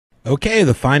Okay,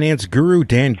 the finance guru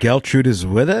Dan Geltrude is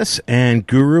with us. And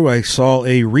Guru, I saw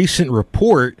a recent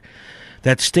report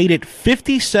that stated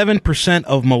 57%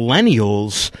 of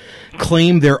millennials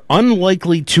claim they're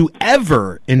unlikely to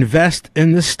ever invest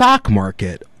in the stock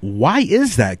market. Why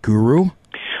is that, Guru?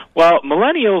 Well,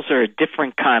 millennials are a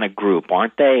different kind of group,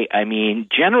 aren't they? I mean,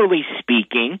 generally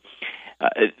speaking,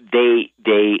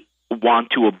 they want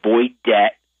to avoid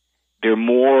debt. They're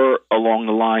more along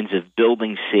the lines of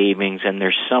building savings, and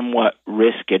they're somewhat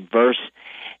risk adverse.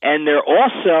 And they're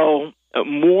also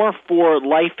more for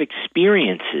life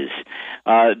experiences.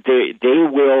 They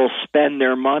will spend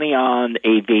their money on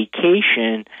a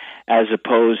vacation as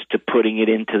opposed to putting it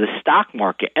into the stock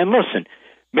market. And listen,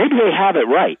 maybe they have it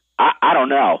right. I don't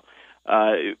know.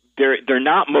 They're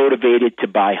not motivated to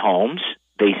buy homes.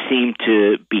 They seem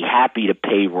to be happy to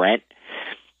pay rent.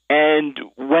 And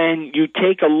when you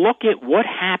take a look at what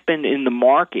happened in the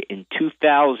market in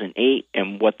 2008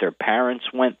 and what their parents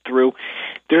went through,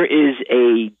 there is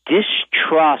a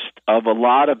distrust of a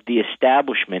lot of the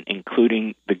establishment,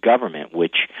 including the government,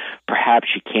 which perhaps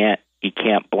you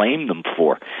can't blame them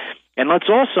for. And let's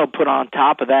also put on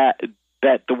top of that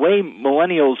the way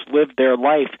millennials live their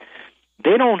life,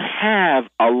 they don't have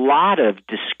a lot of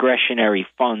discretionary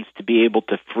funds to be able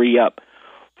to free up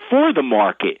for the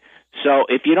market. So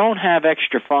if you don't have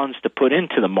extra funds to put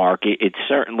into the market, it's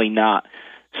certainly not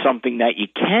something that you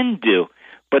can do.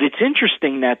 But it's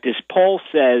interesting that this poll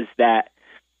says that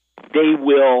they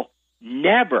will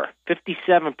never,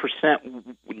 57%,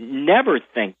 never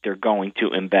think they're going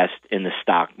to invest in the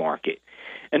stock market.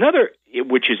 Another,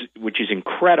 which is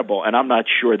incredible, and I'm not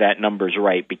sure that number's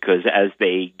right because as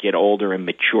they get older and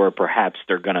mature, perhaps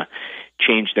they're going to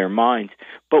change their minds.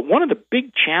 But one of the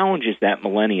big challenges that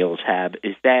millennials have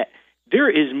is that there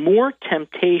is more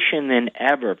temptation than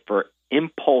ever for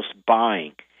impulse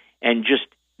buying and just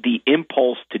the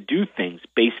impulse to do things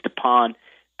based upon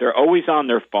they're always on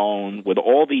their phone with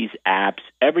all these apps.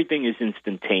 Everything is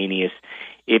instantaneous.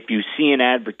 If you see an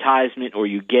advertisement or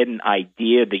you get an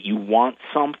idea that you want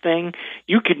something,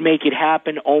 you could make it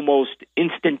happen almost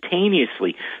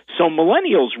instantaneously. So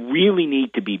millennials really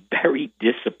need to be very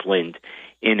disciplined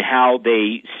in how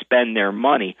they spend their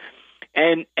money.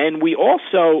 And we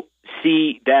also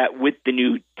see that with the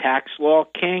new tax law,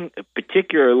 King,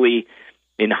 particularly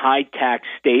in high-tax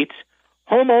states,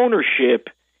 home ownership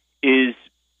is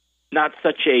not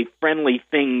such a friendly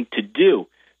thing to do.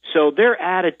 So their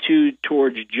attitude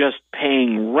towards just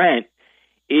paying rent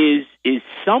is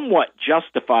somewhat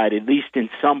justified, at least in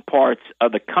some parts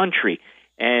of the country.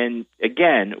 And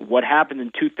again, what happened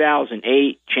in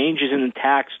 2008, changes in the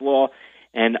tax law,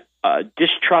 and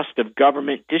distrust of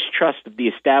government, distrust of the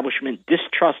establishment,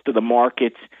 distrust of the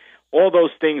markets, all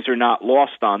those things are not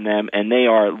lost on them, and they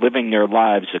are living their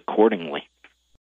lives accordingly.